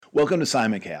Welcome to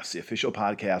Simoncast, the official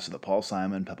podcast of the Paul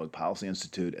Simon Public Policy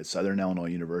Institute at Southern Illinois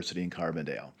University in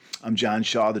Carbondale. I'm John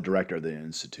Shaw, the director of the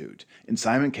Institute. In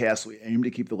Simoncast, we aim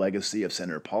to keep the legacy of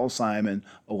Senator Paul Simon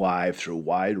alive through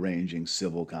wide-ranging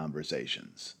civil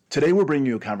conversations. Today, we're bringing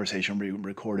you a conversation we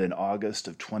recorded in August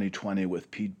of 2020 with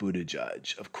Pete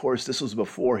Buttigieg. Of course, this was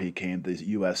before he became the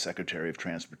U.S. Secretary of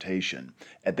Transportation.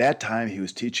 At that time, he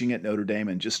was teaching at Notre Dame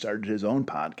and just started his own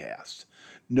podcast.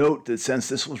 Note that since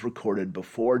this was recorded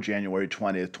before January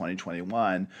 20th,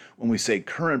 2021, when we say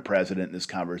current president in this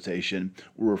conversation,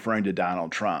 we're referring to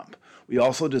Donald Trump. We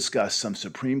also discussed some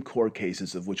Supreme Court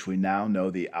cases of which we now know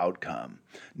the outcome.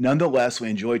 Nonetheless, we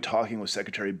enjoyed talking with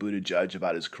Secretary Buttigieg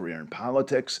about his career in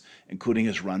politics, including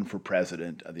his run for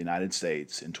president of the United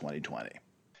States in 2020.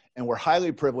 And we're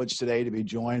highly privileged today to be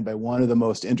joined by one of the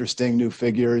most interesting new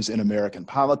figures in American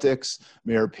politics,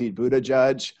 Mayor Pete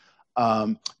Buttigieg.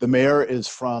 The mayor is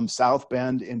from South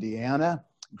Bend, Indiana,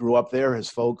 grew up there. His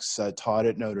folks taught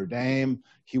at Notre Dame.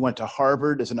 He went to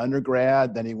Harvard as an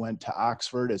undergrad. Then he went to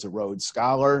Oxford as a Rhodes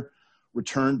Scholar,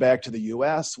 returned back to the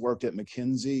U.S., worked at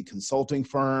McKinsey consulting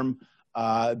firm.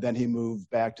 Then he moved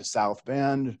back to South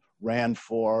Bend, ran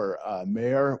for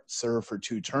mayor, served for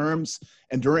 2 terms.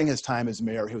 And during his time as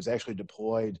mayor, he was actually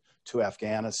deployed to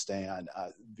Afghanistan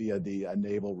via the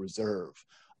Naval Reserve.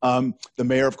 The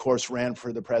mayor, of course, ran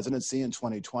for the presidency in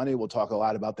 2020. We'll talk a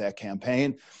lot about that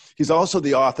campaign. He's also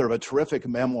the author of a terrific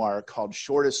memoir called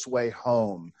Shortest Way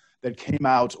Home that came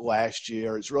out last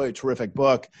year. It's really a terrific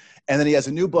book. And then he has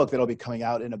a new book that'll be coming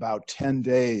out in about 10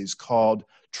 days called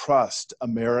Trust,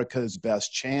 America's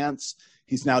Best Chance.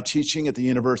 He's now teaching at the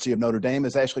University of Notre Dame.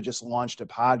 Has actually just launched a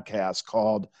podcast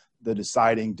called The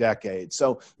Deciding Decade.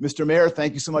 So, Mr. Mayor,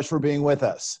 thank you so much for being with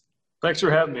us. Thanks for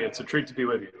having me. It's a treat to be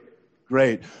with you.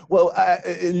 Great. Well,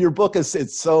 in your book,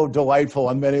 it's so delightful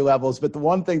on many levels, but the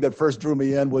one thing that first drew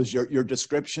me in was your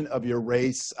description of your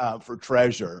race for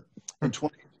treasurer in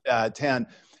 2010,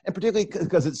 and particularly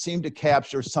because it seemed to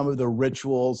capture some of the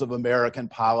rituals of American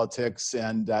politics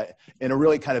and in a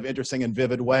really kind of interesting and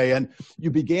vivid way. And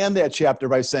you began that chapter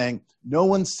by saying, no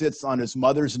one sits on his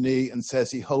mother's knee and says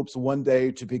he hopes one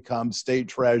day to become state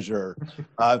treasurer.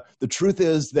 The truth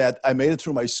is that I made it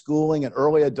through my schooling and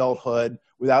early adulthood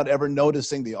without ever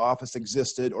noticing the office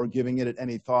existed or giving it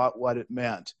any thought what it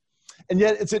meant. And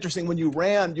yet it's interesting, when you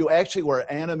ran, you actually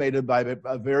were animated by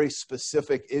a very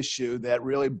specific issue that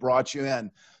really brought you in.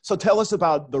 So tell us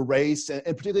about the race and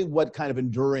particularly what kind of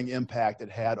enduring impact it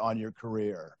had on your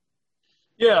career.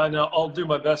 Yeah, no, I'll do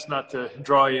my best not to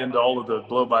draw you into all of the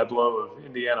blow-by-blow of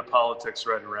Indiana politics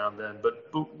right around then.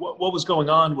 But what was going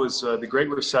on was the Great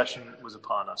Recession was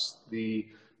upon us. The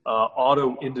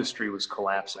auto industry was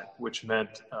collapsing, which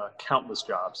meant countless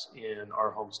jobs in our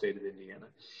home state of Indiana.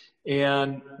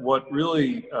 And what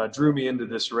really drew me into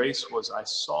this race was I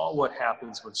saw what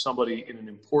happens when somebody in an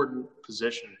important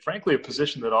position, frankly, a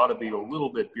position that ought to be a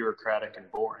little bit bureaucratic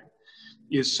and boring,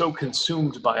 is so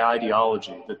consumed by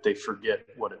ideology that they forget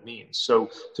what it means. So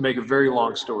to make a very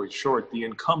long story short, the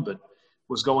incumbent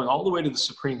was going all the way to the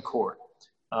Supreme Court,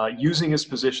 using his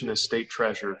position as state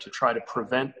treasurer to try to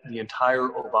prevent the entire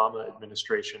Obama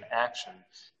administration action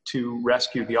to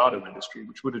rescue the auto industry,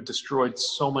 which would have destroyed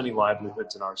so many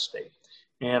livelihoods in our state.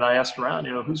 And I asked around,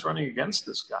 who's running against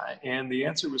this guy? And the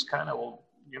answer was kind of,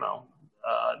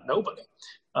 nobody.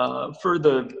 For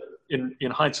the,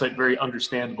 in hindsight, very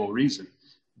understandable reason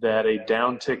that a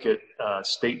down ticket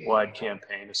statewide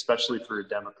campaign, especially for a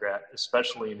Democrat,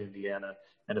 especially in Indiana,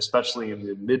 and especially in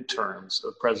the midterms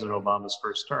of President Obama's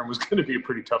first term, was going to be a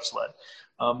pretty tough sled.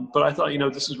 But I thought,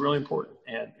 this is really important.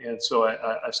 And so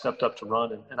I stepped up to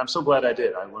run, and I'm so glad I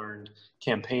did. I learned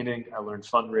campaigning, I learned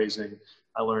fundraising,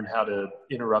 I learned how to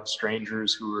interrupt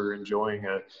strangers who were enjoying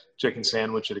a chicken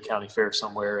sandwich at a county fair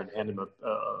somewhere and hand them a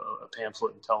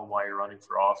pamphlet and tell them why you're running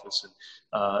for office.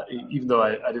 And even though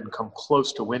I didn't come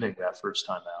close to winning that first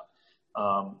time out,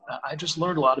 I just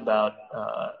learned a lot about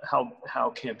how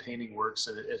campaigning works,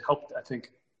 and it helped, I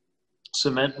think,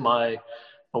 cement my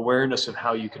awareness of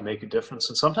how you can make a difference,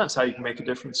 and sometimes how you can make a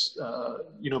difference,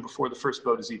 before the first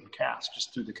vote is even cast,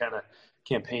 just through the kind of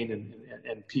campaign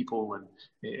and people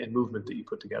and movement that you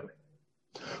put together.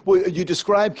 Well, you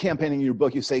describe campaigning in your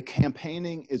book. You say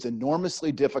campaigning is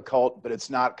enormously difficult, but it's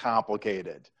not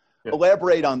complicated. Yeah.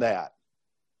 Elaborate on that.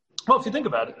 Well, if you think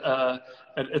about it,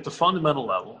 at the fundamental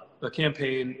level, the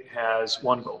campaign has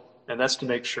one goal, and that's to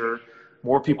make sure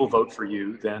more people vote for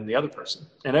you than the other person.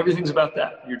 And everything's about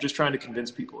that. You're just trying to convince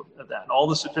people of that. And all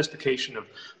the sophistication of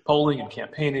polling and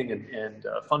campaigning and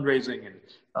fundraising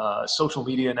and social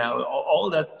media now, all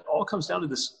of that all comes down to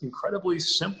this incredibly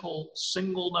simple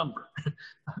single number.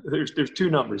 There's 2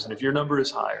 numbers. And if your number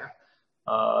is higher,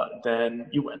 then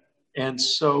you win. And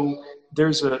so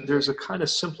there's a kind of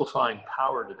simplifying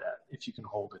power to that if you can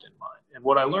hold it in mind. And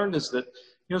what I learned is that,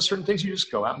 certain things you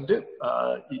just go out and do.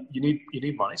 You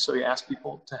need money, so you ask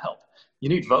people to help. You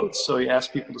need votes, so you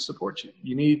ask people to support you.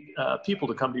 You need people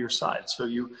to come to your side, so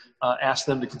you ask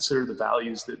them to consider the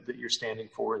values that you're standing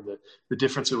for and the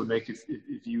difference it would make if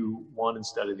you won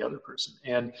instead of the other person.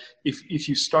 And if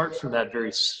you start from that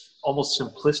very almost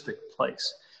simplistic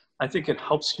place, I think it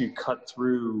helps you cut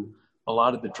through a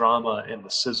lot of the drama and the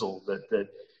sizzle that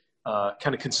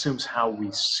kind of consumes how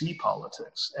we see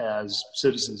politics as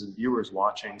citizens and viewers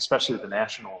watching, especially the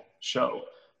national show,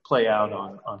 play out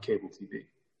on cable TV.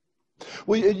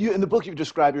 Well, you in the book, you've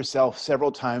described yourself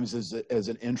several times as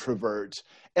an introvert.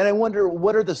 And I wonder,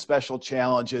 what are the special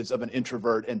challenges of an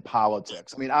introvert in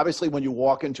politics? I mean, obviously, when you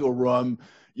walk into a room,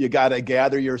 you got to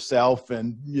gather yourself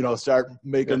and, start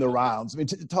making the rounds. I mean,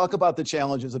 talk about the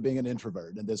challenges of being an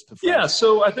introvert in this profession. Yeah,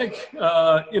 so I think,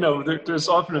 there's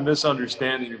often a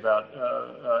misunderstanding about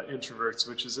introverts,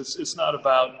 which is it's not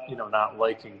about, not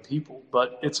liking people,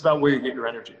 but it's about where you get your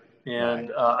energy.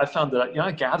 And I found that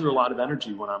I gather a lot of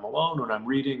energy when I'm alone, when I'm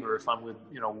reading, or if I'm with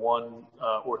one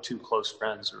or two close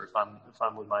friends, or if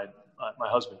I'm with my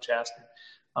husband Chastity,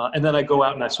 and then I go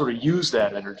out and I sort of use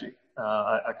that energy.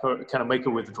 I kind of make a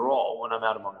withdrawal when I'm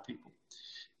out among people,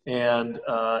 and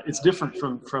it's different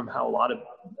from how a lot of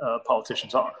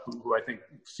politicians are, who I think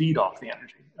feed off the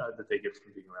energy that they get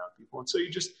from being around people. And so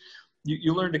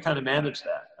you learn to kind of manage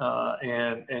that,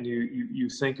 and you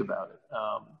think about it,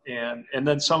 and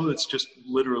then some of it's just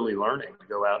literally learning to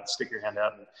go out and stick your hand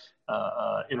out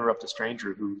and interrupt a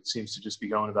stranger who seems to just be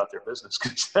going about their business,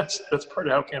 because that's part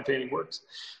of how campaigning works.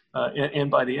 And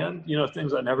by the end,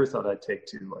 things I never thought I'd take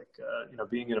to, like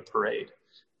being in a parade,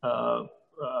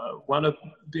 wound up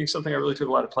being something I really took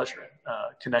a lot of pleasure in,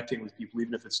 connecting with people,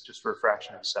 even if it's just for a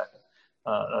fraction of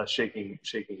a second,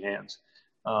 shaking hands.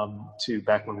 To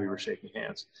back when we were shaking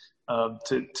hands,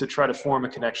 to try to form a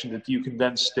connection that you can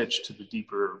then stitch to the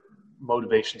deeper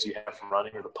motivations you have for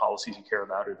running, or the policies you care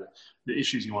about, or the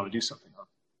issues you want to do something on.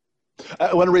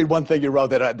 I want to read one thing you wrote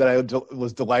that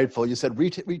was delightful. You said,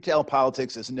 retail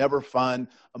politics is never fun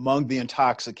among the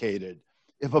intoxicated.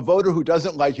 If a voter who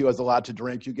doesn't like you has a lot to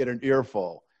drink, you get an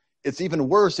earful. It's even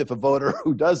worse if a voter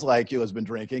who does like you has been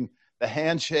drinking. The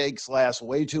handshakes last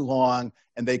way too long,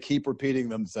 and they keep repeating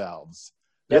themselves.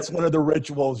 That's one of the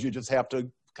rituals you just have to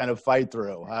kind of fight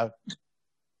through, huh?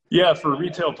 Yeah, for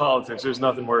retail politics, there's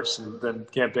nothing worse than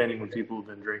campaigning with people who've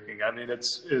been drinking. I mean,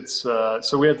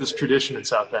 so we have this tradition in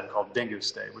South Bend called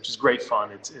Dingus Day, which is great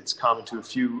fun. It's common to a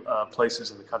few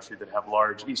places in the country that have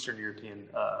large Eastern European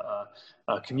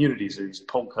communities. There's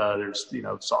polka, there's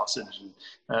sausage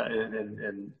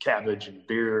and cabbage and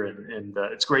beer, and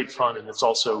it's great fun. And it's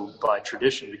also by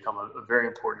tradition become a very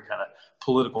important kind of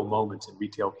political moment in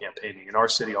retail campaigning. In our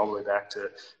city, all the way back to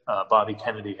Bobby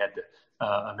Kennedy had to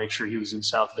make sure he was in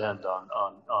South Bend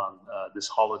on this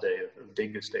holiday of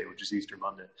Dingus Day, which is Easter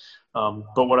Monday.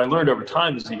 But what I learned over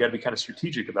time is you got to be kind of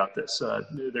strategic about this.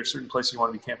 There's certain places you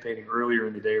want to be campaigning earlier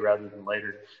in the day rather than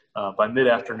later. By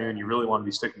mid-afternoon, you really want to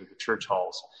be sticking to the church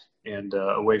halls and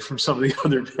away from some of the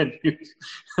other venues.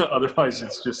 Otherwise,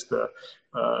 it's just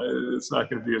it's not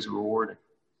going to be as rewarding.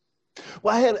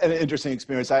 Well, I had an interesting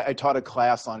experience. I taught a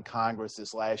class on Congress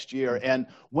this last year, and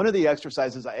one of the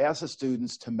exercises, I asked the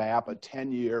students to map a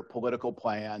 10-year political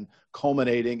plan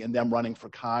culminating in them running for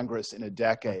Congress in a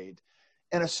decade.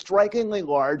 And a strikingly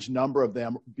large number of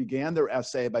them began their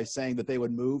essay by saying that they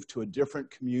would move to a different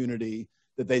community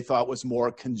that they thought was more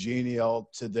congenial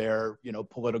to their,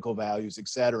 political values, et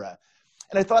cetera.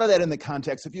 And I thought of that in the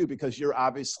context of you, because you're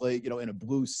obviously, in a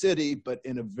blue city, but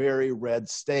in a very red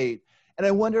state. And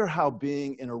I wonder how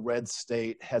being in a red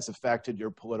state has affected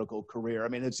your political career. I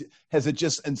mean, has it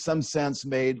just in some sense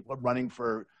made running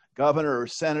for governor or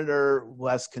senator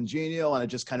less congenial, and it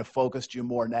just kind of focused you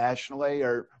more nationally?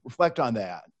 Or reflect on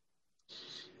that.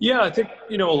 Yeah, I think,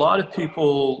 a lot of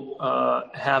people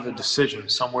have a decision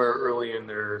somewhere early in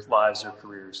their lives or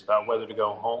careers about whether to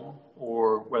go home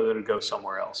or whether to go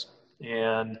somewhere else.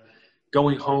 And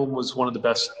going home was one of the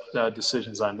best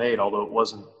decisions I made, although it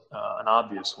wasn't an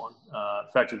obvious one.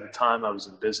 In fact, at the time I was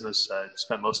in business, I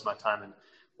spent most of my time in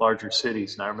larger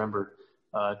cities. And I remember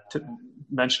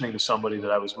mentioning to somebody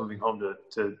that I was moving home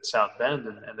to South Bend,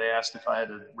 and they asked if I had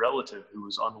a relative who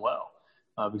was unwell,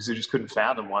 because they just couldn't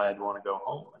fathom why I'd want to go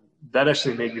home. And that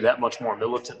actually made me that much more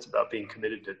militant about being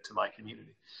committed to my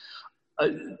community.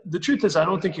 The truth is, I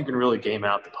don't think you can really game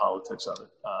out the politics of it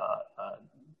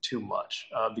too much,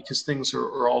 because things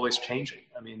are always changing.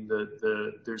 I mean,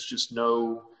 there's just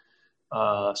no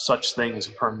such thing as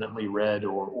a permanently red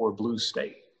or blue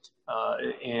state.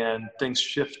 and things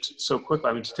shift so quickly.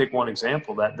 I mean, to take one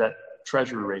example, that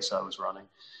treasury race I was running,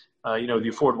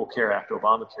 the Affordable Care Act,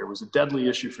 Obamacare, was a deadly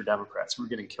issue for Democrats. We were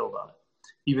getting killed on it.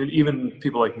 Even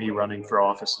people like me running for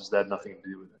offices that had nothing to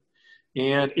do with it.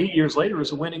 And 8 years later, it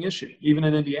was a winning issue, even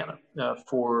in Indiana,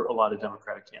 for a lot of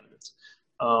Democratic candidates.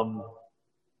 I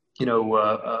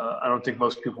don't think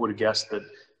most people would have guessed that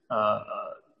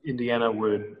Indiana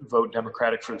would vote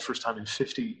Democratic for the first time in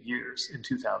 50 years in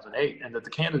 2008, and that the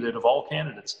candidate of all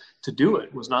candidates to do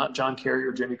it was not John Kerry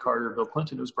or Jimmy Carter or Bill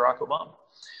Clinton, it was Barack Obama.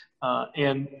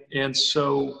 And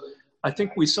so I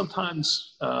think we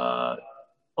sometimes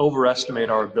overestimate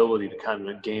our ability to kind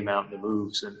of game out the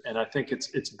moves. And I think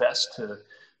it's best to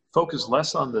focus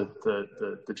less on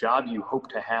the job you hope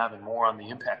to have and more on the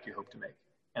impact you hope to make,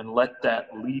 and let that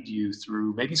lead you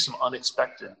through maybe some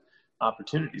unexpected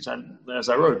opportunities. And as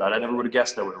I wrote about, I never would have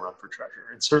guessed I would have run for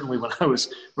treasurer. And certainly when I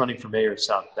was running for mayor of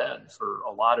South Bend, for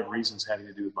a lot of reasons having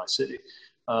to do with my city,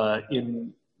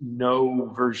 in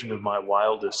no version of my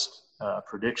wildest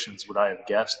predictions would I have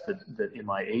guessed that in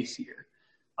my 8th year,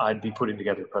 I'd be putting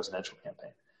together a presidential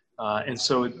campaign. And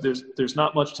so there's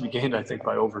not much to be gained, I think,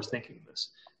 by overthinking this.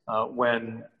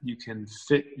 When you can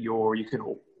you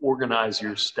can organize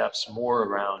your steps more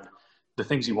around the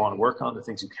things you want to work on, the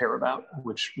things you care about,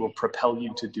 which will propel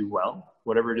you to do well,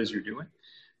 whatever it is you're doing,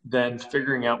 then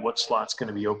figuring out what slot's going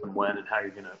to be open when and how you're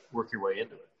going to work your way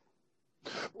into it.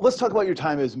 Let's talk about your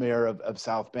time as mayor of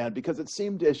South Bend, because it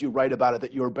seemed, as you write about it,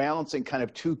 that you were balancing kind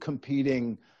of two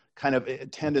competing kind of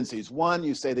tendencies. One,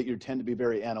 you say that you tend to be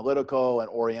very analytical and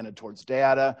oriented towards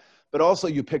data, but also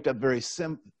you picked up very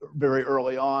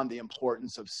early on the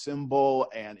importance of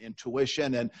symbol and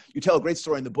intuition. And you tell a great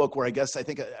story in the book where I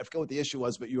forget what the issue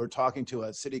was, but you were talking to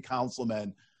a city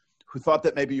councilman who thought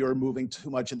that maybe you were moving too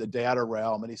much in the data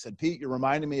realm. And he said, "Pete, you're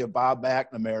reminding me of Bob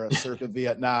McNamara circa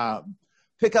Vietnam."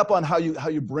 Pick up on how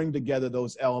you bring together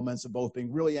those elements of both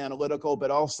being really analytical,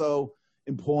 but also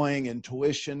employing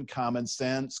intuition, common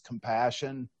sense,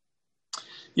 compassion.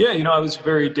 Yeah, I was a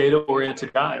very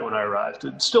data-oriented guy when I arrived,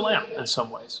 and still am in some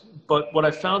ways. But what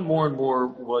I found more and more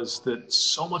was that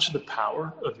so much of the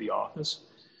power of the office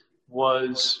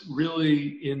was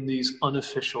really in these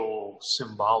unofficial,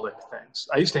 symbolic things.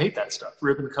 I used to hate that stuff,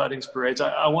 ribbon cuttings, parades.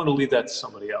 I wanted to leave that to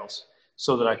somebody else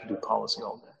so that I could do policy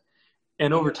all day.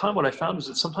 And over time, what I found was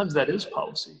that sometimes that is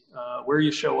policy, where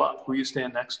you show up, who you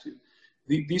stand next to.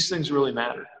 These things really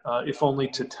matter, if only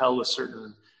to tell a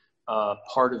certain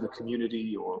part of the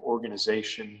community or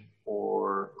organization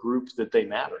or group that they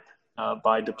matter,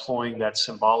 by deploying that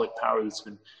symbolic power that's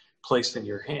been placed in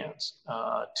your hands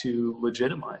to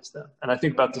legitimize them. And I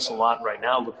think about this a lot right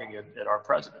now, looking at our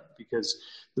president, because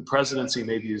the presidency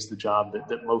maybe is the job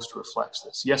that most reflects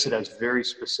this. Yes, it has very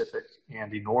specific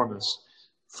and enormous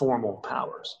formal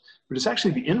powers, but it's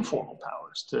actually the informal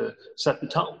powers to set the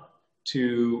tone,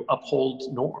 to uphold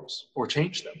norms or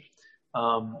change them.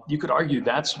 You could argue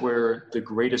that's where the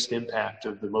greatest impact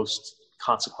of the most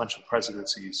consequential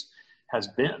presidencies has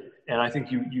been. And I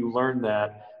think you learn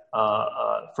that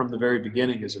from the very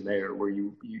beginning as a mayor, where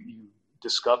you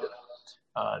discover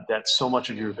that so much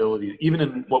of your ability, even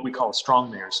in what we call a strong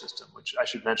mayor system, which I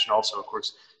should mention also, of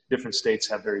course, different states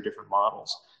have very different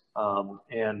models.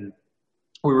 And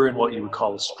we were in what you would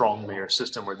call a strong mayor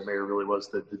system, where the mayor really was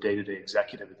the day-to-day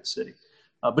executive of the city.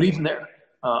 But even there,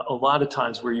 a lot of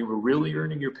times where you were really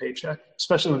earning your paycheck,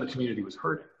 especially when the community was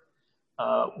hurting,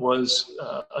 was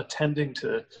attending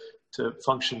to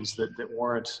functions that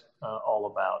weren't all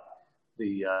about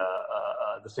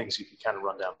the things you could kind of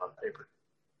run down on paper.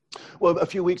 Well, a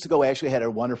few weeks ago, I actually had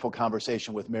a wonderful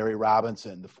conversation with Mary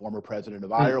Robinson, the former president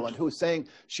of Ireland, who was saying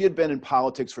she had been in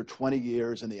politics for 20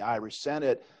 years in the Irish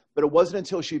Senate, but it wasn't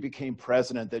until she became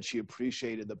president that she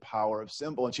appreciated the power of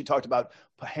symbol. And she talked about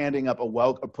putting up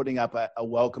a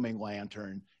welcoming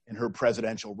lantern in her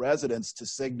presidential residence to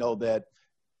signal that,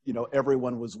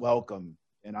 everyone was welcome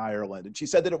in Ireland. And she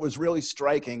said that it was really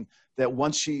striking that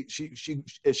once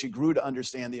as she grew to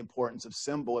understand the importance of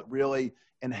symbol, it really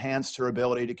enhanced her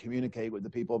ability to communicate with the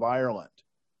people of Ireland.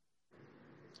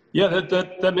 Yeah,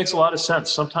 that makes a lot of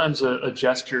sense. Sometimes a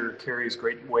gesture carries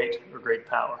great weight or great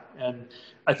power. And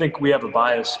I think we have a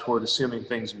bias toward assuming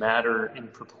things matter in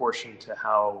proportion to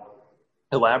how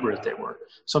elaborate they were.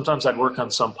 Sometimes I'd work on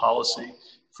some policy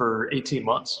for 18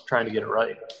 months trying to get it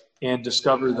right, and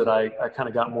discover that I kind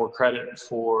of got more credit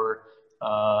for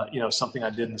something I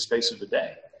did in the space of a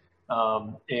day.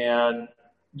 And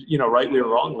rightly or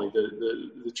wrongly,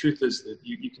 the truth is that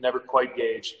you can never quite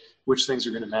gauge which things are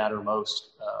going to matter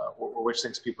most, or which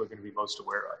things people are going to be most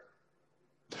aware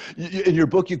of. In your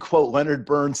book, you quote Leonard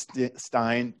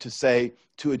Bernstein to say,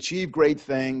 to achieve great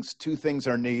things, two things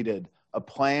are needed: a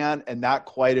plan and not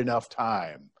quite enough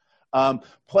time.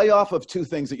 Play off of two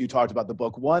things that you talked about in the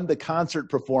book. One, the concert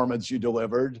performance you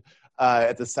delivered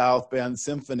at the South Bend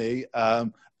Symphony,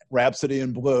 Rhapsody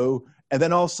in Blue, and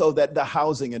then also that the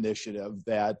housing initiative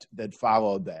that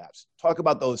followed that. Talk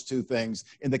about those two things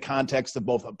in the context of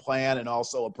both a plan and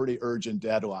also a pretty urgent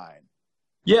deadline.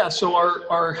 Yeah, so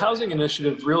our housing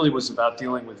initiative really was about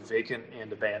dealing with vacant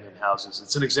and abandoned houses.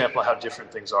 It's an example of how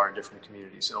different things are in different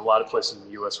communities. In a lot of places in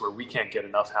the U.S. where we can't get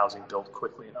enough housing built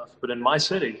quickly enough. But in my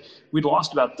city, we'd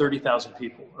lost about 30,000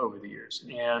 people over the years.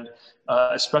 And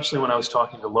especially when I was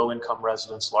talking to low-income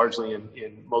residents, largely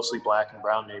in mostly Black and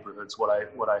brown neighborhoods, what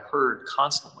I heard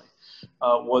constantly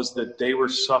was that they were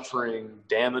suffering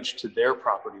damage to their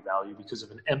property value because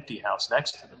of an empty house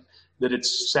next to them, that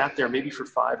it's sat there maybe for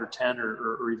 5 or 10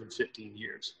 or even 15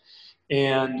 years.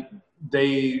 And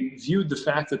they viewed the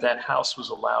fact that that house was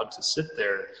allowed to sit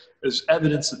there as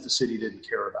evidence that the city didn't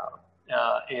care about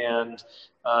them.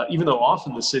 Even though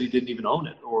often the city didn't even own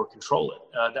it or control it,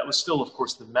 that was still, of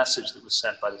course, the message that was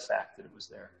sent by the fact that it was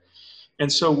there.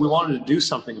 And so we wanted to do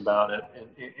something about it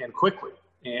and quickly.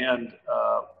 And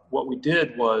what we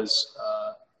did was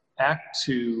act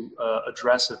to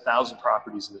address 1,000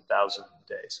 properties in 1,000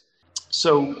 days.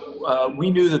 So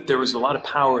we knew that there was a lot of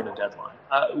power in a deadline.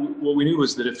 What we knew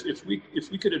was that if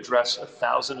we could address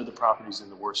 1,000 of the properties in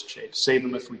the worst shape, save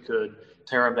them if we could,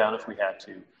 tear them down if we had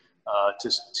to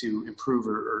improve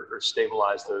or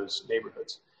stabilize those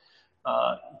neighborhoods,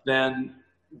 then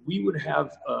we would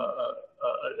have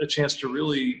a chance to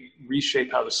really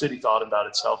reshape how the city thought about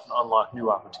itself and unlock new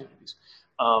opportunities.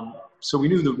 So we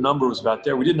knew the number was about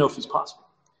there. We didn't know if it was possible.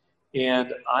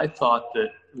 And I thought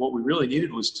that what we really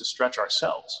needed was to stretch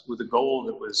ourselves with a goal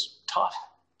that was tough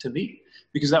to meet,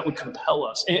 because that would compel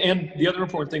us. And the other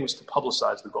important thing was to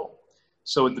publicize the goal.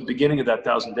 So at the beginning of that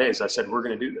 1,000 days, I said, we're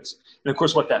going to do this. And of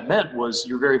course, what that meant was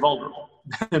you're very vulnerable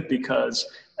because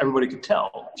everybody could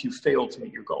tell if you failed to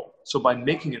meet your goal. So by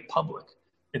making it public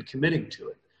and committing to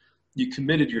it, you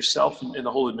committed yourself and the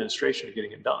whole administration to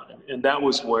getting it done. And that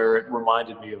was where it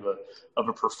reminded me of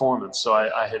a performance. So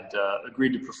I had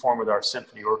agreed to perform with our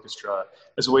symphony orchestra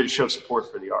as a way to show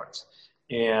support for the arts.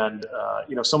 And,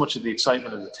 so much of the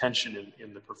excitement and the tension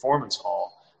in the performance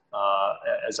hall,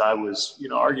 as I was,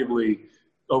 arguably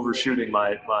overshooting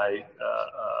my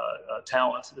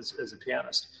talent as a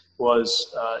pianist,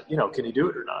 was, can you do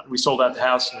it or not? We sold out the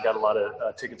house and got a lot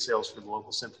of ticket sales for the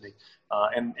local symphony,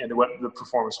 and the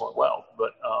performance went well.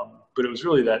 But it was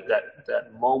really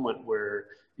that moment where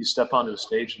you step onto a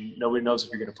stage and nobody knows if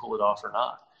you're going to pull it off or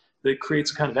not. That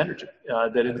creates a kind of energy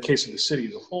that, in the case of the city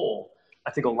as a whole,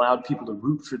 I think allowed people to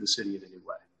root for the city in a new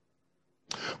way.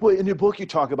 Well, in your book, you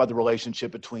talk about the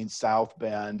relationship between South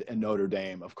Bend and Notre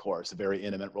Dame, of course, a very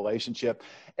intimate relationship.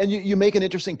 And you make an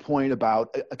interesting point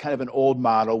about a kind of an old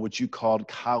model, which you called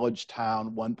College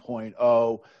Town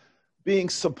 1.0, being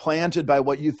supplanted by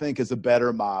what you think is a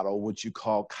better model, which you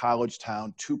call College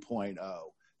Town 2.0.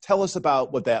 Tell us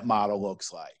about what that model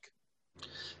looks like.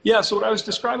 Yeah, so what I was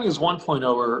describing as 1.0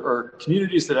 are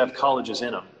communities that have colleges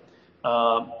in them.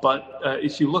 But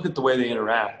if you look at the way they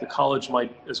interact, the college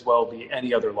might as well be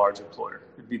any other large employer.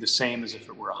 It'd be the same as if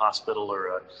it were a hospital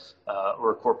or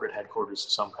a corporate headquarters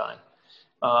of some kind.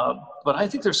 But I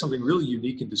think there's something really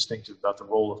unique and distinctive about the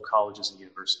role of colleges and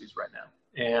universities right now.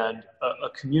 And a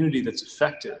community that's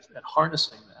effective at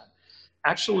harnessing that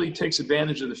actually takes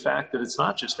advantage of the fact that it's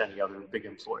not just any other big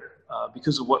employer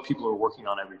because of what people are working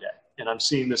on every day. And I'm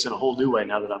seeing this in a whole new way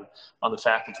now that I'm on the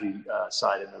faculty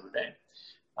side at Notre Dame.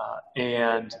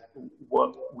 And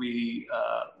what we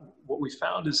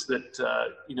found is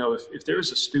that if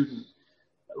there's a student,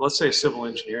 let's say a civil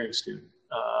engineering student,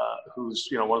 who's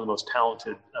one of the most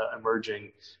talented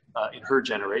emerging in her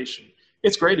generation,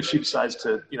 it's great if she decides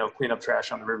to clean up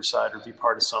trash on the riverside or be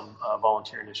part of some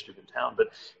volunteer initiative in town. But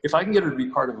if I can get her to be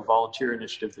part of a volunteer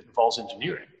initiative that involves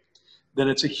engineering, then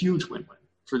it's a huge win-win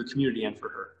for the community and for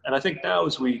her. And I think now,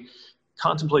 as we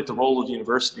contemplate the role of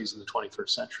universities in the 21st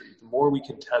century, the more we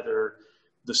can tether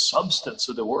the substance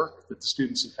of the work that the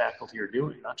students and faculty are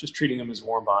doing, not just treating them as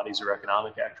warm bodies or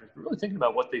economic actors, but really thinking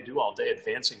about what they do all day,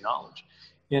 advancing knowledge,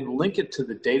 and link it to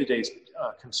the day-to-day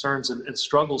concerns and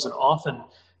struggles. And often,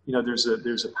 there's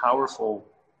a powerful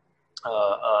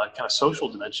kind of social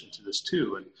dimension to this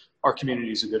too. And our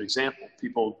community is a good example.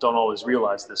 People don't always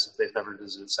realize this if they've never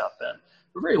visited South Bend.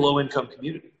 We're a very low-income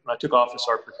community. When I took office,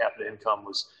 our per capita income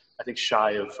was, I think,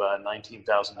 shy of $19,000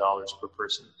 per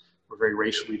person. We're a very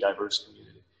racially diverse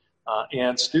community.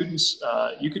 And students,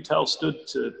 you could tell, stood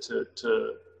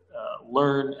to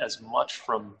learn as much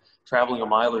from traveling a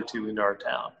mile or two into our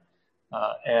town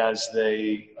as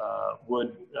they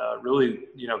would really,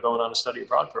 going on a study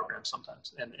abroad program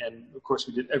sometimes. And of course,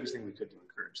 we did everything we could to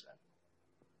encourage that.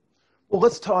 Well,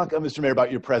 let's talk, Mr. Mayor,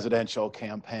 about your presidential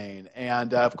campaign.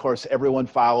 And of course, everyone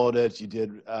followed it. You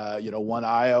did, won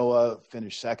Iowa,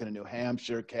 finished second in New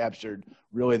Hampshire, captured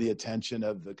really the attention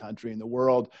of the country and the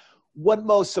world. What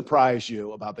most surprised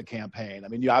you about the campaign? I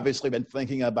mean, you obviously been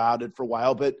thinking about it for a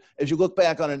while, but as you look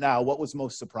back on it now, what was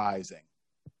most surprising?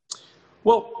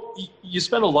 Well, you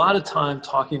spend a lot of time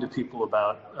talking to people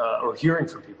about, or hearing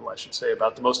from people, I should say,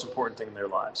 about the most important thing in their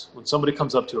lives. When somebody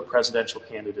comes up to a presidential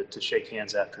candidate to shake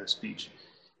hands after a speech,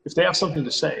 if they have something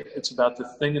to say, it's about the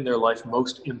thing in their life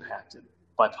most impacted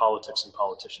by politics and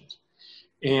politicians.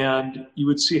 And you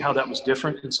would see how that was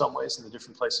different in some ways in the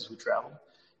different places we traveled,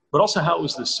 but also how it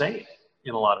was the same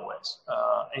in a lot of ways.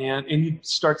 And you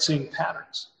start seeing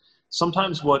patterns.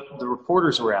 Sometimes what the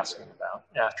reporters were asking about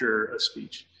after a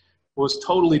speech was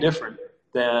totally different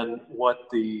than what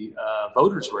the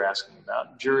voters were asking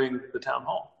about during the town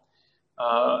hall.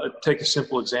 Take a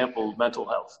simple example, mental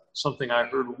health, something I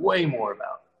heard way more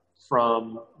about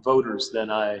from voters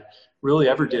than I really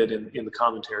ever did in the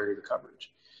commentary or the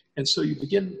coverage. And so you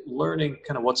begin learning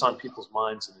kind of what's on people's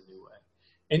minds in a new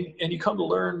way. And you come to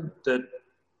learn that,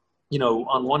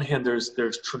 on one hand,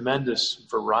 there's tremendous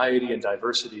variety and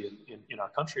diversity in our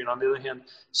country. And on the other hand,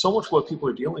 so much of what people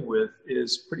are dealing with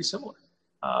is pretty similar.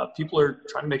 People are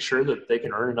trying to make sure that they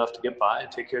can earn enough to get by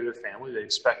and take care of their family. They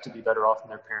expect to be better off than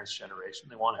their parents' generation.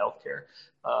 They want health care.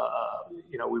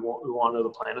 We want to know the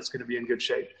planet's going to be in good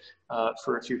shape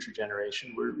for a future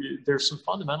generation. There's some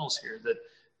fundamentals here that,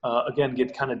 again,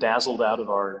 get kind of dazzled out of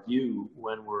our view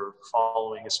when we're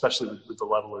following, especially with the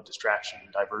level of distraction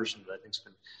and diversion that I think has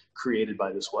been created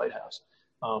by this White House.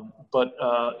 But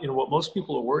what most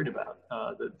people are worried about,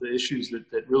 the issues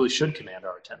that really should command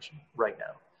our attention right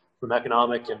now, from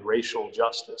economic and racial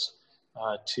justice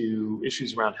to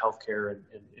issues around healthcare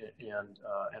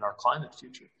and our climate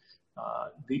future.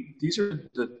 These are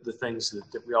the things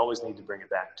that we always need to bring it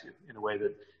back to in a way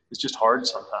that is just hard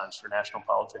sometimes for national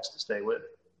politics to stay with.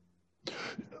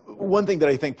 One thing that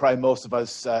I think probably most of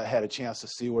us had a chance to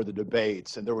see were the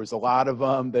debates, and there was a lot of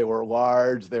them. They were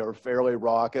large, they were fairly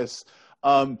raucous.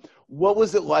 What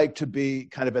was it like to be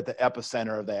kind of at the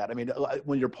epicenter of that? I mean,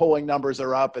 when your polling numbers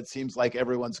are up, it seems like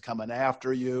everyone's coming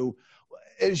after you.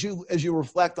 As you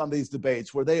reflect on these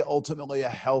debates, were they ultimately a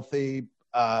healthy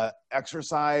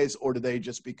exercise, or did they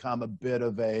just become a bit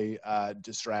of a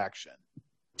distraction?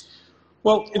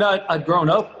 Well, I'd grown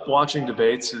up watching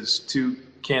debates as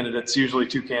usually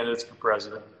two candidates for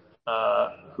president,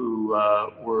 who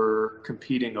were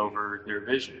competing over their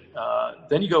vision.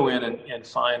 Then you go in and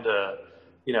find a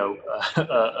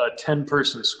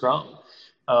 10-person scrum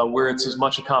where it's as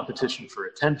much a competition for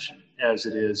attention as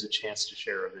it is a chance to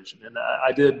share a vision. And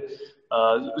I did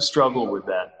struggle with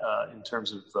that in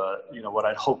terms of what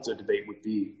I'd hoped the debate would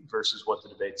be versus what the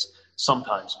debates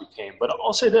sometimes became. But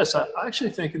I'll say this: I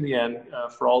actually think in the end,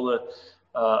 for all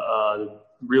the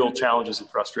real challenges and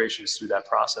frustrations through that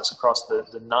process across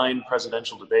the 9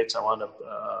 presidential debates I wound up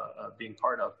being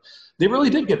part of, they really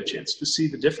did get a chance to see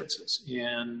the differences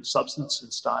in substance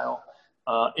and style.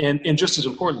 And just as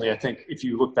importantly, I think if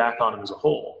you look back on them as a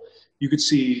whole, you could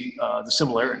see the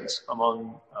similarities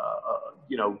among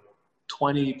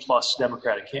 20 plus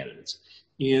Democratic candidates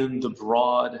in the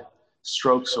broad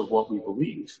strokes of what we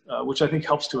believe, which I think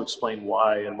helps to explain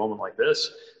why in a moment like this,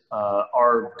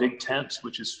 our big tent,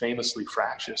 which is famously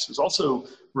fractious, is also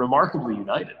remarkably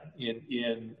united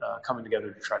in coming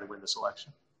together to try to win this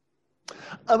election.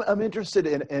 I'm interested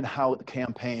in how the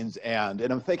campaigns end.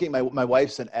 And I'm thinking my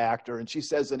wife's an actor, and she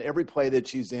says in every play that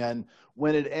she's in,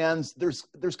 when it ends,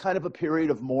 there's kind of a period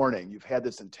of mourning. You've had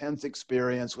this intense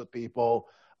experience with people.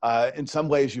 In some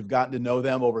ways, you've gotten to know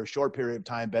them over a short period of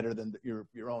time better than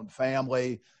your own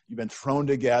family. You've been thrown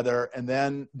together, and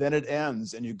then it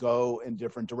ends, and you go in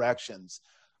different directions.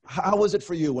 How was it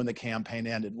for you when the campaign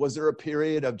ended? Was there a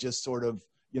period of just sort of,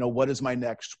 what is my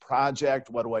next project?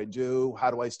 What do I do?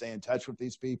 How do I stay in touch with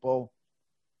these people?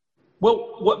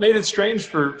 Well, what made it strange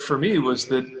for me was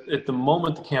that at the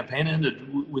moment the campaign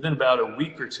ended, within about a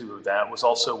week or two of that was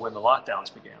also when the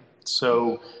lockdowns began.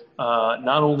 So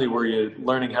not only were you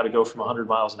learning how to go from 100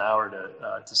 miles an hour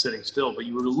to sitting still, but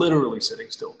you were literally sitting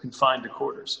still, confined to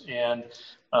quarters, and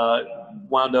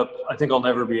wound up, I think I'll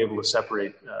never be able to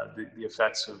separate the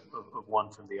effects of one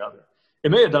from the other. It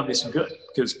may have done me some good,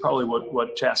 because probably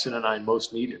what Chasten and I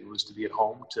most needed was to be at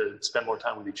home, to spend more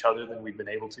time with each other than we've been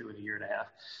able to in a year and a half,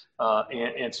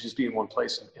 and to just be in one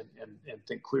place and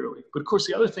think clearly. But of course,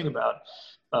 the other thing about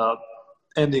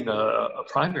ending a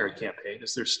primary campaign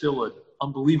is there's still an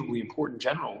unbelievably important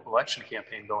general election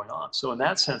campaign going on. So in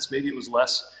that sense, maybe it was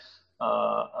less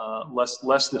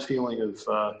the feeling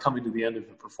of coming to the end of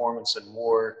the performance and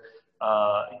more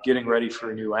getting ready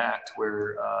for a new act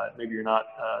where maybe you're not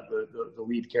the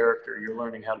lead character, you're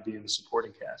learning how to be in the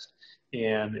supporting cast.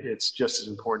 And it's just as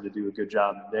important to do a good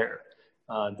job there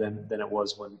than it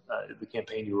was when the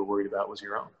campaign you were worried about was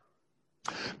your own.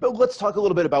 But let's talk a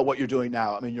little bit about what you're doing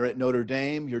now. I mean, you're at Notre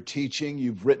Dame, you're teaching,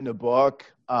 you've written a book,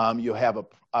 you have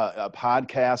a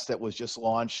podcast that was just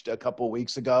launched a couple of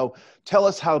weeks ago. Tell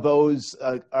us how those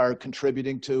are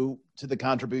contributing to the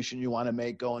contribution you want to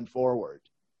make going forward.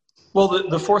 Well,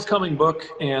 the forthcoming book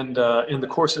and in the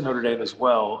course at Notre Dame as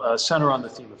well center on the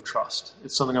theme of trust.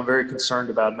 It's something I'm very concerned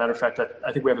about. Matter of fact,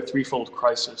 I think we have a threefold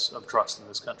crisis of trust in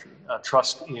this country.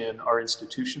 Trust in our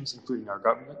institutions, including our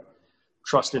government,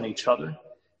 trust in each other,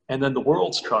 and then the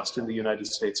world's trust in the United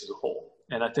States as a whole.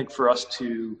 And I think for us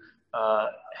to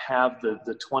have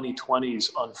the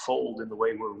 2020s unfold in the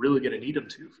way we're really going to need them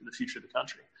to for the future of the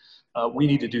country, we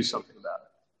need to do something about it.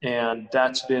 And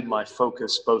that's been my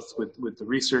focus, both with the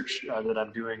research that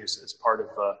I'm doing as part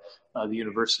of the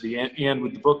university and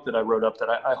with the book that I wrote up that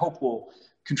I hope will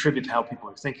contribute to how people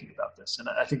are thinking about this. And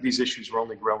I think these issues are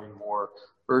only growing more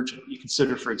urgent. You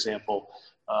consider, for example,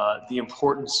 the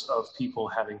importance of people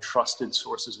having trusted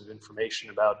sources of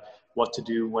information about what to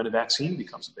do when a vaccine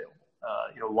becomes available.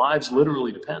 Lives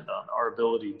literally depend on our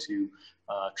ability to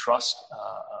trust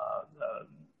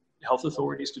health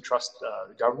authorities, to trust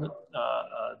the government,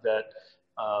 that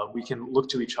we can look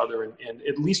to each other and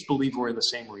at least believe we're in the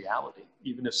same reality,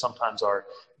 even if sometimes our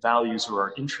values or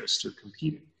our interests are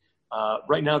competing.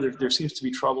 Right now, there seems to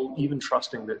be trouble even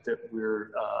trusting that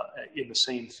we're in the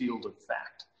same field of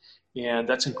fact. And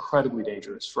that's incredibly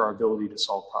dangerous for our ability to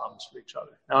solve problems for each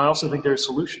other. Now, I also think there are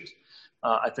solutions.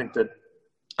 I think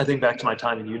back to my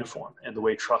time in uniform and the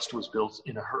way trust was built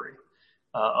in a hurry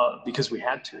because we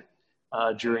had to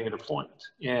during a deployment,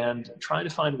 and trying to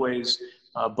find ways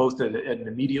both at an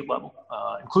immediate level,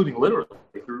 including literally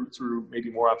through maybe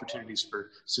more opportunities for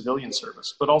civilian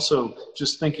service, but also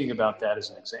just thinking about that as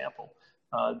an example,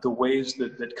 the ways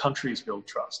that countries build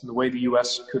trust and the way the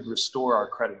U.S. could restore our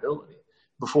credibility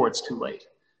before it's too late.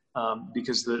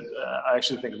 Because I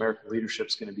actually think American leadership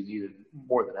is going to be needed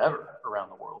more than ever around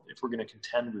the world if we're going to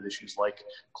contend with issues like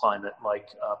climate, like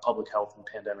public health and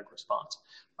pandemic response.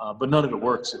 But none of it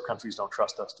works if countries don't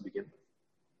trust us to begin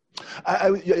with. I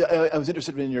was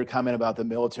interested in your comment about the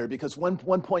military, because one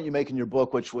point you make in your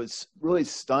book, which was really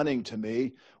stunning to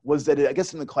me, was that I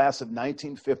guess in the class of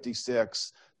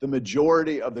 1956, the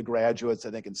majority of the graduates,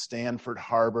 I think in Stanford,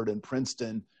 Harvard, and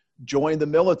Princeton, joined the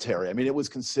military. I mean, it was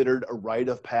considered a rite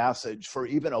of passage for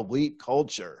even elite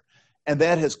culture. And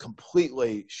that has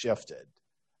completely shifted.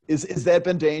 Is that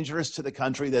been dangerous to the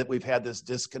country, that we've had this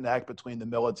disconnect between the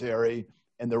military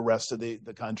and the rest of the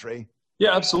country?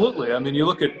 Yeah, absolutely. I mean, you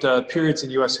look at periods in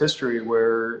U.S. history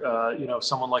where,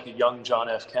 someone like a young John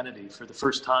F. Kennedy, for the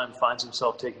first time, finds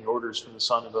himself taking orders from the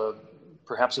son of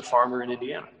perhaps a farmer in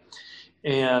Indiana.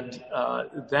 And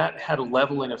that had a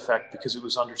leveling effect because it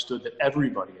was understood that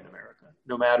everybody in America,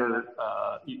 no matter,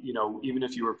 even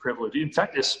if you were privileged, in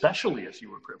fact, especially if you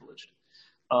were privileged,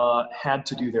 had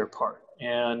to do their part.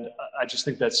 And I just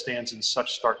think that stands in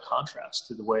such stark contrast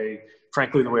to the way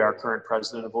our current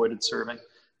president avoided serving,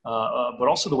 but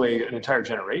also the way an entire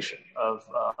generation of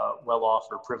well-off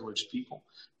or privileged people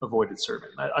avoided serving.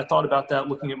 I thought about that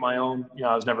looking at my own,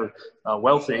 I was never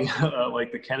wealthy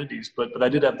like the Kennedys, but I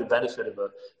did have the benefit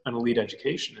of an elite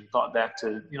education, and thought back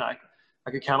to, I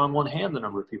could count on one hand the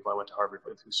number of people I went to Harvard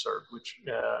with who served, which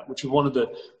was one of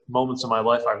the moments in my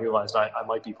life I realized I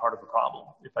might be part of the problem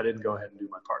if I didn't go ahead and do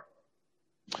my part.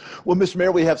 Well, Mr.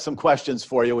 Mayor, we have some questions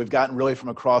for you. We've gotten really from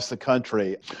across the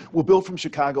country. Well, Bill from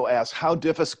Chicago asks, how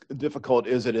difficult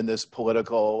is it in this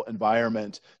political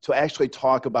environment to actually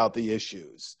talk about the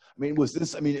issues?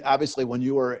 Obviously when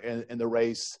you were in the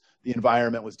race, the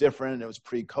environment was different. It was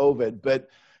pre-COVID, but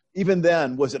even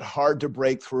then, was it hard to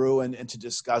break through and to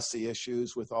discuss the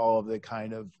issues with all of the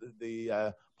kind of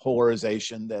the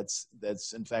polarization that's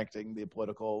infecting the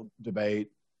political debate?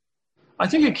 I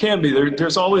think it can be.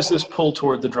 There's always this pull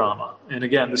toward the drama. And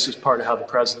again, this is part of how the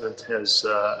president has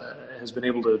been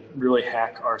able to really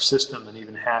hack our system and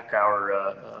even hack our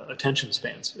attention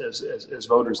spans as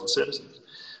voters and citizens.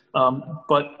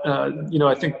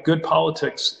 I think good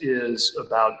politics is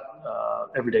about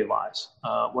everyday lives.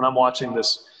 When I'm watching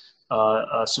this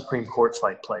Supreme Court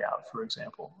fight play out, for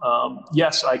example,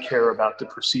 yes, I care about the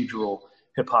procedural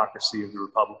hypocrisy of the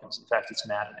Republicans. In fact, it's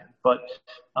maddening. But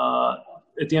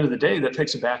at the end of the day, that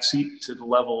takes a back seat to the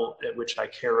level at which I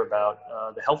care about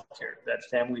the health care that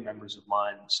family members of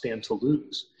mine stand to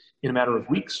lose in a matter of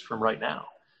weeks from right now,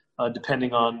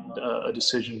 depending on a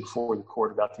decision before the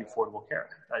court about the Affordable Care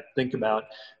Act. I think about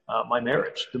my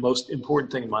marriage, the most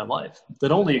important thing in my life,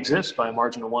 that only exists by a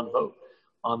margin of one vote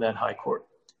on that high court.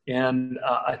 And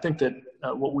I think that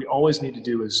what we always need to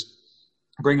do is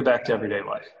bring it back to everyday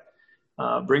life.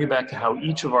 Bring it back to how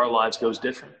each of our lives goes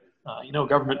different.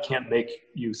 Government can't make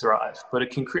you thrive, but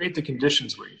it can create the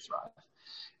conditions where you thrive.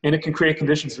 And it can create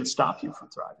conditions that stop you from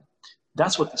thriving.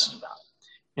 That's what this is about.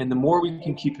 And the more we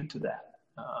can keep it to that,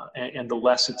 and the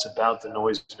less it's about the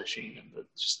noise machine and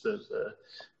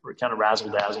the kind of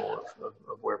razzle-dazzle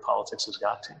of where politics has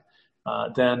got to,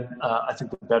 then I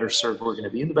think the better served we're going to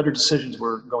be and the better decisions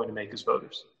we're going to make as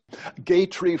voters.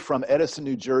 Gaytree from Edison,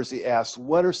 New Jersey asks,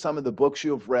 what are some of the books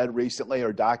you've read recently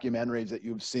or documentaries that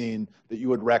you've seen that you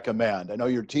would recommend? I know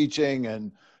you're teaching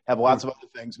and have lots of other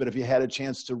things, but if you had a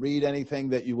chance to read anything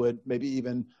that you would, maybe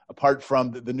even apart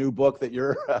from the new book that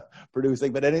you're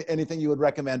producing, but anything you would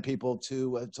recommend people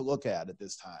to look at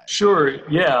this time? Sure.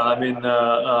 Yeah. I mean,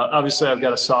 obviously I've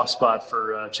got a soft spot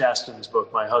for Chasten's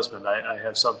book, My Husband. I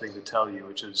have something to tell you,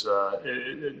 which is,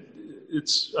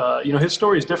 his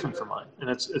story is different from mine, and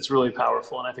it's really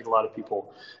powerful. And I think a lot of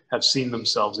people have seen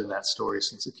themselves in that story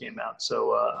since it came out.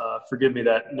 So forgive me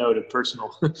that note of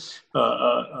personal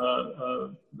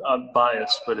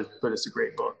bias, but it's a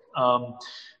great book.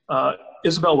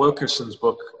 Isabel Wilkerson's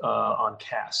book on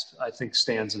caste, I think,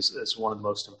 stands as one of the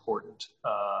most important,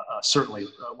 certainly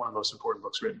one of the most important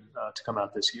books written to come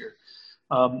out this year,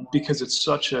 because it's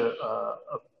such a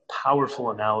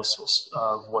powerful analysis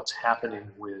of what's happening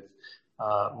with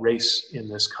race in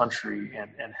this country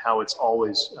and how it's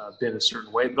always been a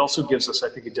certain way, but also gives us, I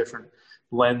think, a different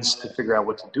lens to figure out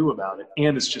what to do about it.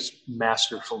 And it's just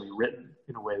masterfully written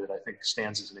in a way that I think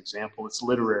stands as an example. It's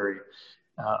literary,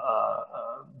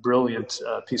 brilliant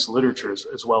piece of literature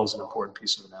as well as an important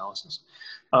piece of analysis.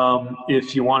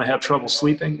 If you want to have trouble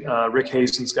sleeping, Rick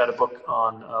Hazen's got a book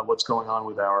on what's going on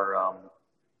with our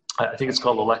I think it's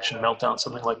called Election Meltdown,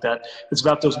 something like that. It's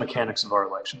about those mechanics of our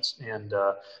elections and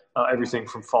everything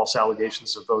from false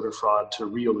allegations of voter fraud to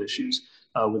real issues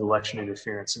with election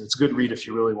interference. And it's a good read if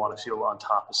you really want to feel on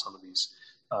top of some of these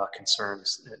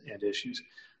concerns and issues.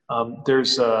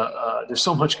 There's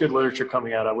so much good literature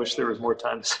coming out. I wish there was more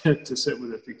time to sit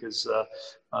with it because,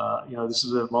 this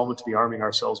is a moment to be arming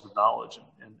ourselves with knowledge.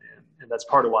 And that's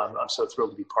part of why I'm so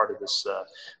thrilled to be part of this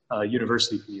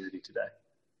university community today.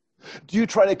 Do you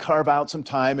try to carve out some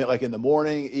time, like in the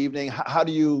morning, evening? How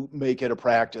do you make it a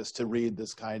practice to read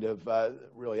this kind of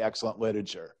really excellent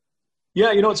literature?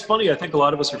 Yeah, it's funny. I think a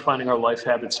lot of us are finding our life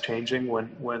habits changing.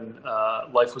 When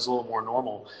life was a little more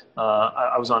normal,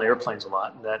 I was on airplanes a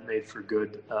lot, and that made for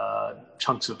good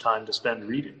chunks of time to spend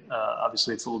reading.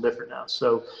 Obviously, it's a little different now.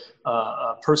 So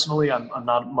personally, I'm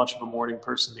not much of a morning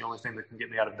person. The only thing that can get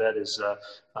me out of bed is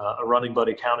a running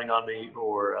buddy counting on me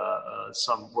or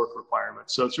some work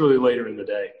requirement. So it's really later in the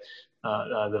day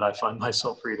that I find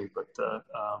myself reading. But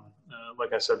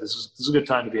like I said, this is a good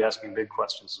time to be asking big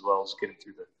questions as well as getting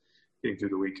through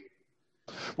the week.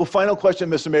 Well, final question,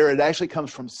 Mr. Mayor. It actually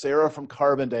comes from Sarah from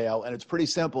Carbondale, and it's pretty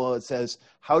simple. It says,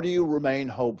 how do you remain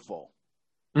hopeful?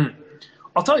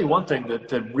 I'll tell you one thing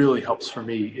that really helps for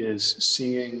me is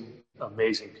seeing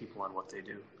amazing people and what they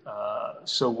do.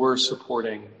 So we're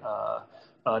supporting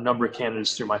a number of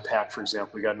candidates through my PAC, for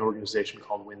example. We got an organization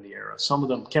called Win the Era. Some of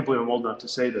them, can't believe I'm old enough to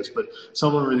say this, but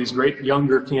some of them are these great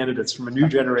younger candidates from a new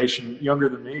generation, younger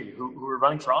than me, who are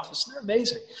running for office. They're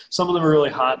amazing. Some of them are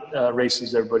really hot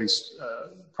races everybody's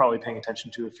probably paying attention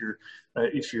to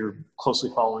if you're closely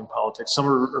following politics. Some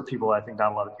are people I think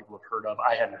not a lot of people have heard of.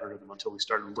 I hadn't heard of them until we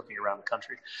started looking around the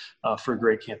country for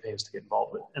great campaigns to get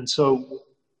involved with. And so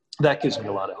that gives me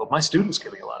a lot of hope. My students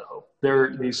give me a lot of hope.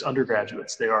 They're these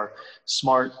undergraduates. They are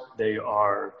smart. They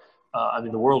are,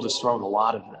 the world has thrown a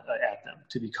lot at them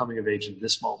to be coming of age in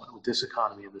this moment with this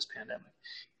economy and this pandemic.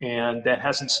 And that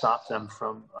hasn't stopped them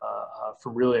from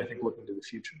really, I think, looking to the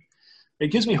future.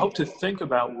 It gives me hope to think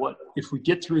about what, if we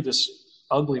get through this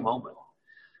ugly moment,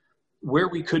 where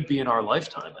we could be in our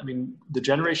lifetime. The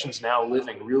generations now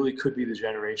living really could be the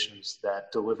generations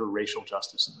that deliver racial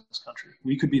justice in this country.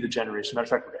 We could be the generation, matter of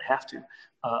fact, we're going to have to,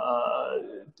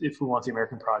 if we want the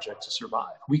American project to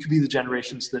survive. We could be the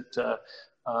generations that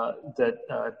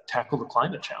tackle the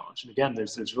climate challenge. And again,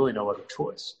 there's really no other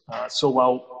choice. So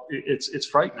while it's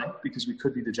frightening because we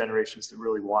could be the generations that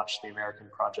really watch the American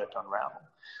project unravel.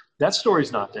 That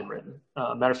story's not been written.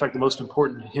 Matter of fact, the most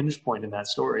important hinge point in that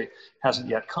story hasn't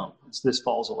yet come. It's this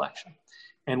fall's election.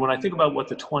 And when I think about what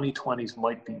the 2020s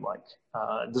might be like,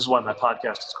 this is why my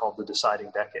podcast is called The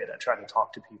Deciding Decade. I try to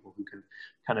talk to people who can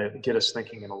kind of get us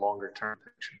thinking in a longer term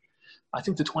picture. I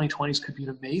think the 2020s could be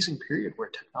an amazing period where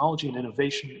technology and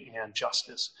innovation and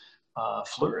justice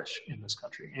flourish in this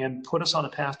country and put us on a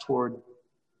path toward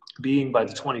being, by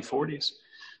the 2040s,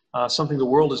 something the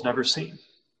world has never seen,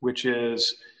 which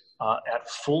is at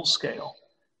full scale,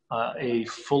 a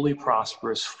fully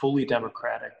prosperous, fully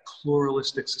democratic,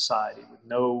 pluralistic society with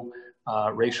no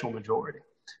racial majority.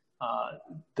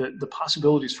 The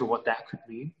possibilities for what that could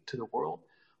mean to the world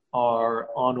are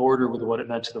on order with what it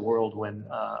meant to the world when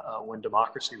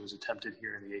democracy was attempted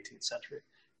here in the 18th century.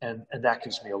 And that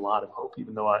gives me a lot of hope,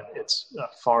 even though it's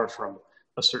far from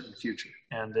a certain future.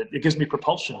 And it gives me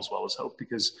propulsion as well as hope,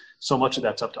 because so much of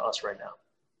that's up to us right now.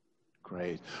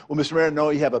 Great. Well, Mr. Mayor, I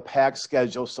know you have a packed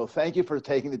schedule, so thank you for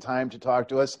taking the time to talk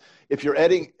to us. If you're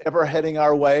ever heading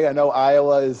our way, I know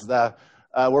Iowa is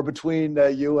we're between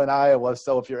you and Iowa,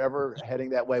 so if you're ever heading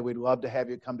that way, we'd love to have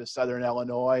you come to Southern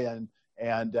Illinois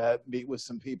and meet with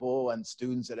some people and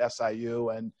students at SIU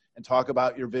and talk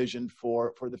about your vision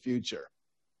for the future.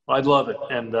 Well, I'd love it,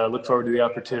 and look forward to the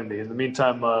opportunity. In the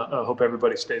meantime, I hope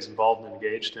everybody stays involved and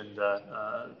engaged, and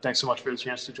thanks so much for the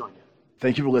chance to join you.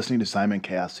 Thank you for listening to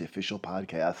Simon-Cast, the official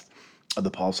podcast of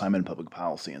the Paul Simon Public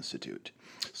Policy Institute.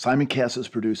 Simon-Cast is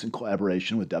produced in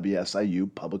collaboration with WSIU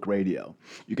Public Radio.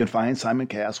 You can find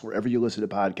Simon-Cast wherever you listen to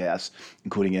podcasts,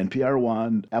 including NPR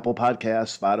One, Apple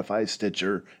Podcasts, Spotify,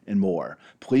 Stitcher, and more.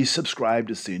 Please subscribe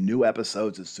to see new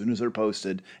episodes as soon as they're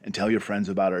posted, and tell your friends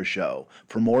about our show.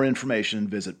 For more information,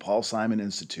 visit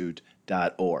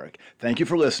paulsimoninstitute.org. Thank you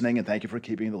for listening, and thank you for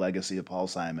keeping the legacy of Paul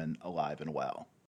Simon alive and well.